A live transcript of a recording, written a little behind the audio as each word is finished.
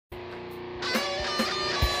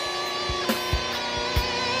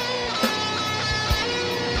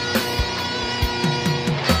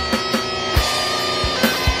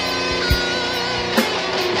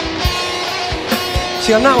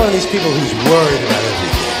See, I'm not one of these people who's worried about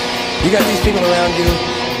everything. You got these people around you,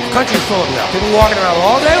 the country's full of them now. People walking around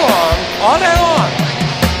all day long,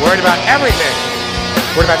 worried about everything.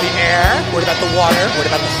 Worried about the air, worried about the water,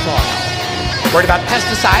 worried about the soil. Worried about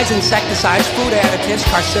pesticides, insecticides, food additives,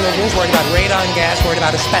 carcinogens, worried about radon gas, worried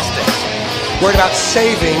about asbestos. Worried about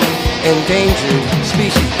saving endangered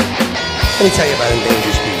species. Let me tell you about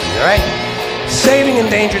endangered species, all right? Saving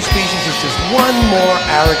endangered species is just one more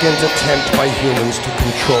arrogant attempt by humans to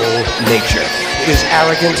control nature. It is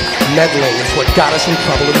arrogant meddling. It's what got us in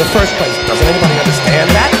trouble in the first place. Doesn't anybody understand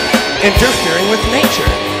that? Interfering with nature.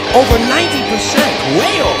 Over 90%,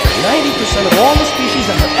 way over 90% of all the species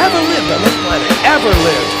that have ever lived on this planet,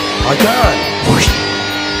 are gone. Whoosh.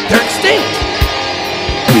 They're extinct.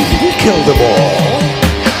 We didn't kill them all.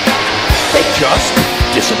 They just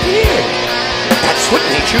disappeared. That's what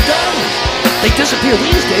nature does. They disappear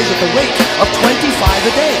these days at the rate of 25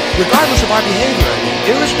 a day, regardless of our behavior. I mean,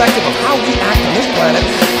 irrespective of how we act on this planet,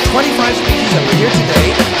 25 species that were here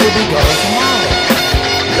today will be gone tomorrow.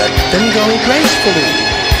 Let them go gracefully.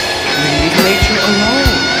 Leave nature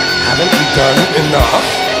alone. Haven't we done enough?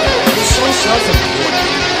 It's so self-important.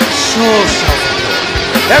 So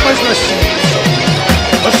self-important. Everybody's gonna save something.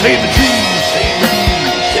 Let's save the trees, save the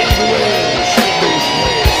bees, save the whales, save those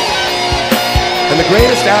whales. And the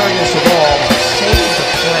greatest arrogance of all, save the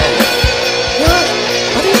planet. What?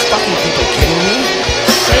 Are these fucking people kidding me?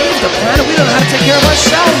 Save the planet? We don't know how to take care of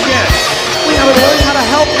ourselves yet. We haven't learned how to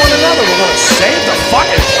help one another. We're gonna save the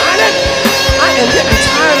fucking planet? I am getting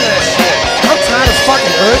tired of that shit. I'm tired of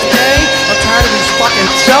fucking Earth Day. I'm tired of these fucking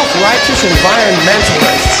self-righteous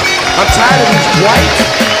environmentalists. I'm tired of these white,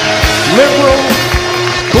 liberal,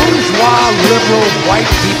 bourgeois, liberal, white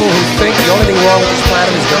people who think the only thing wrong with this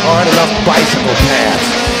planet is there aren't enough bicycle paths.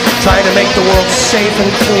 Trying to make the world safe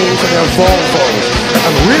and clean for their Volvos.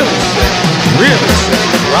 I'm really sick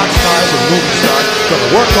of rock stars and movie stars gonna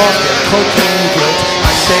work off their cocaine guilt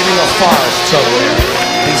by saving a forest somewhere.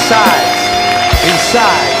 Besides,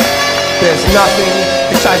 there's nothing.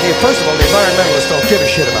 Besides, first of all, the environmentalists don't give a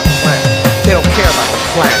shit about the planet. They don't care about the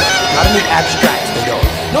planet. Not in the abstract, they don't.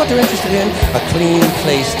 You know what they're interested in? A clean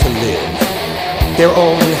place to live. Their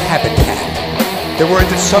own habitat. They're worried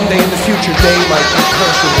that someday in the future they might be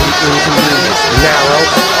personally inconvenienced, narrow,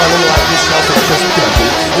 unenlightened, self-interest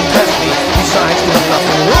judging, and presently, besides, there's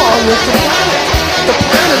nothing wrong with the planet. The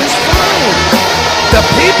planet is fine. The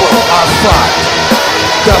people are fucked.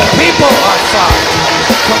 The people are fucked.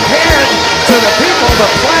 Compared to the people, the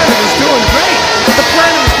planet is doing great. The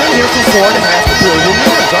planet has been here for 4.5 billion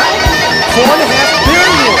years, right? 4.5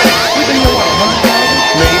 billion. We've been here, what,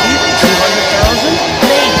 100,000? Maybe 200,000?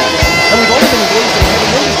 Maybe. And we've only been engaged in heavy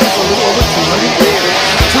industry for a little over 200 years.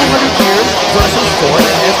 200 years versus 4.5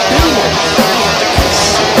 billion.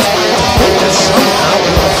 To think that somehow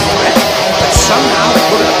we're a threat, that somehow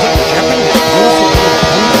we're going to put in jeopardy this beautiful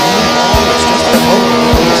little ball that's just a moment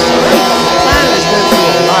in the sun. The planet has been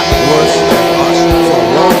through a lot worse than us for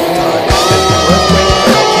a long time. Earthquakes,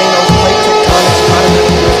 volcanoes, plate tectonics,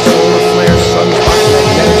 continental rifts, solar flares, sunspots,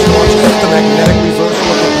 magnetic storms, the magnetic reversal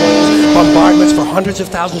of the poles, bombardments for hundreds of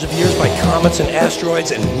thousands of years by comets and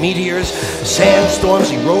asteroids and meteors,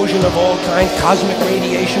 sandstorms, erosion of all kinds, cosmic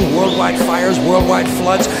radiation, worldwide fires, worldwide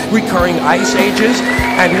floods, recurring ice ages,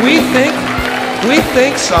 and we think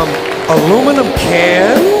some aluminum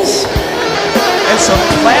cans and some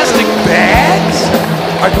plastic bags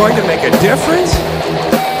are going to make a difference?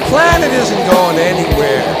 Planet isn't going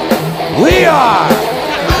anywhere. We are.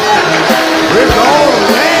 We're going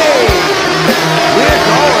away. We're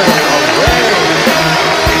going away.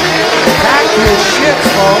 Pack your shit,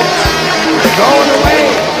 folks. We're going away.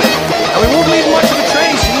 And we won't leave much of a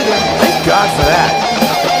trace either. Thank God for that.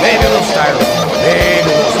 Maybe a little styrofoam. Maybe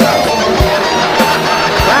a little styrofoam.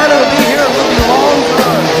 Planet will be here and we'll be long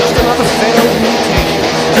gone. Just another failed mutation.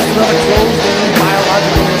 Just another closed-in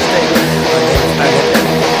biological mistake.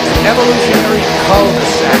 An evolutionary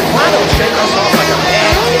cul-de-sac. Planet will shake us off like a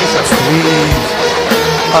bad case of fleas.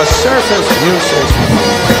 A surface nuisance.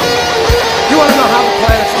 You want to know how the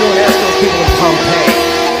planet's doing? Ask those people in Pompeii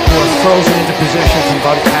who are frozen into position from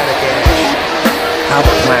volcanic ash. How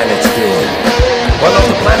the planet's doing. Well, no,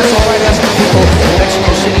 the planet's all right. Ask the people in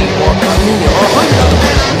Mexico City or Armenia or 100 other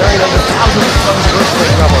places buried under thousands of tons of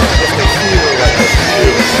earthquake rubble if they feel like a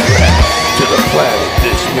real threat to the planet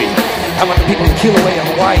this week. How about the people in Kilauea,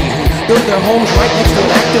 Hawaii, who build their homes right next to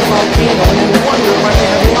an active volcano and then wonder why they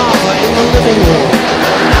have lava in the living room?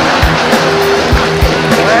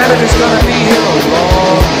 The planet is going to be here a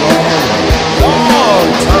long, long, long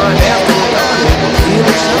time after we're gone. It will heal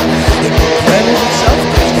itself. It will cleanse itself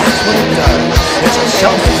because that's what it does. It's a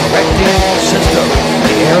self-correcting system.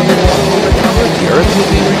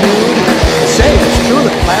 be renewed. Say, it's true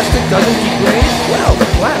that plastic doesn't degrade. Well, the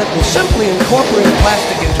planet will simply incorporate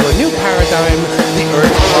plastic into a new paradigm, the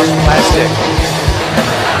Earth plus plastic.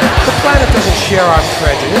 The planet doesn't share our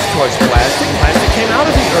prejudice towards plastic. Plastic came out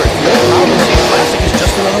of the Earth. The Earth probably sees plastic as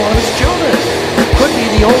just another one of its children. Could be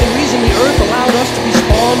the only reason the Earth allowed us to be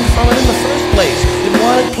spawned from it in the first place. It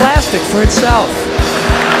wanted plastic for itself.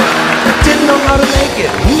 Didn't know how to make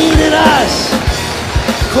it. Needed us.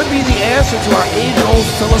 Could be the answer to our age-old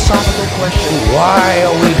philosophical question, why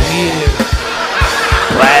are we here?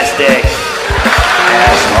 Plastic.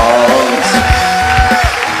 Assholes.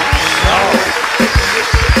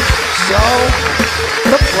 So,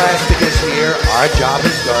 the plastic is here, our job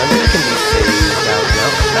is done, it can be phased out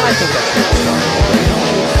now, and I think that's where it's starting already.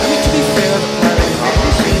 I mean, to be fair, the planet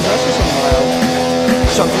probably sees us as a mild,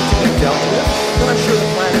 something to be dealt with.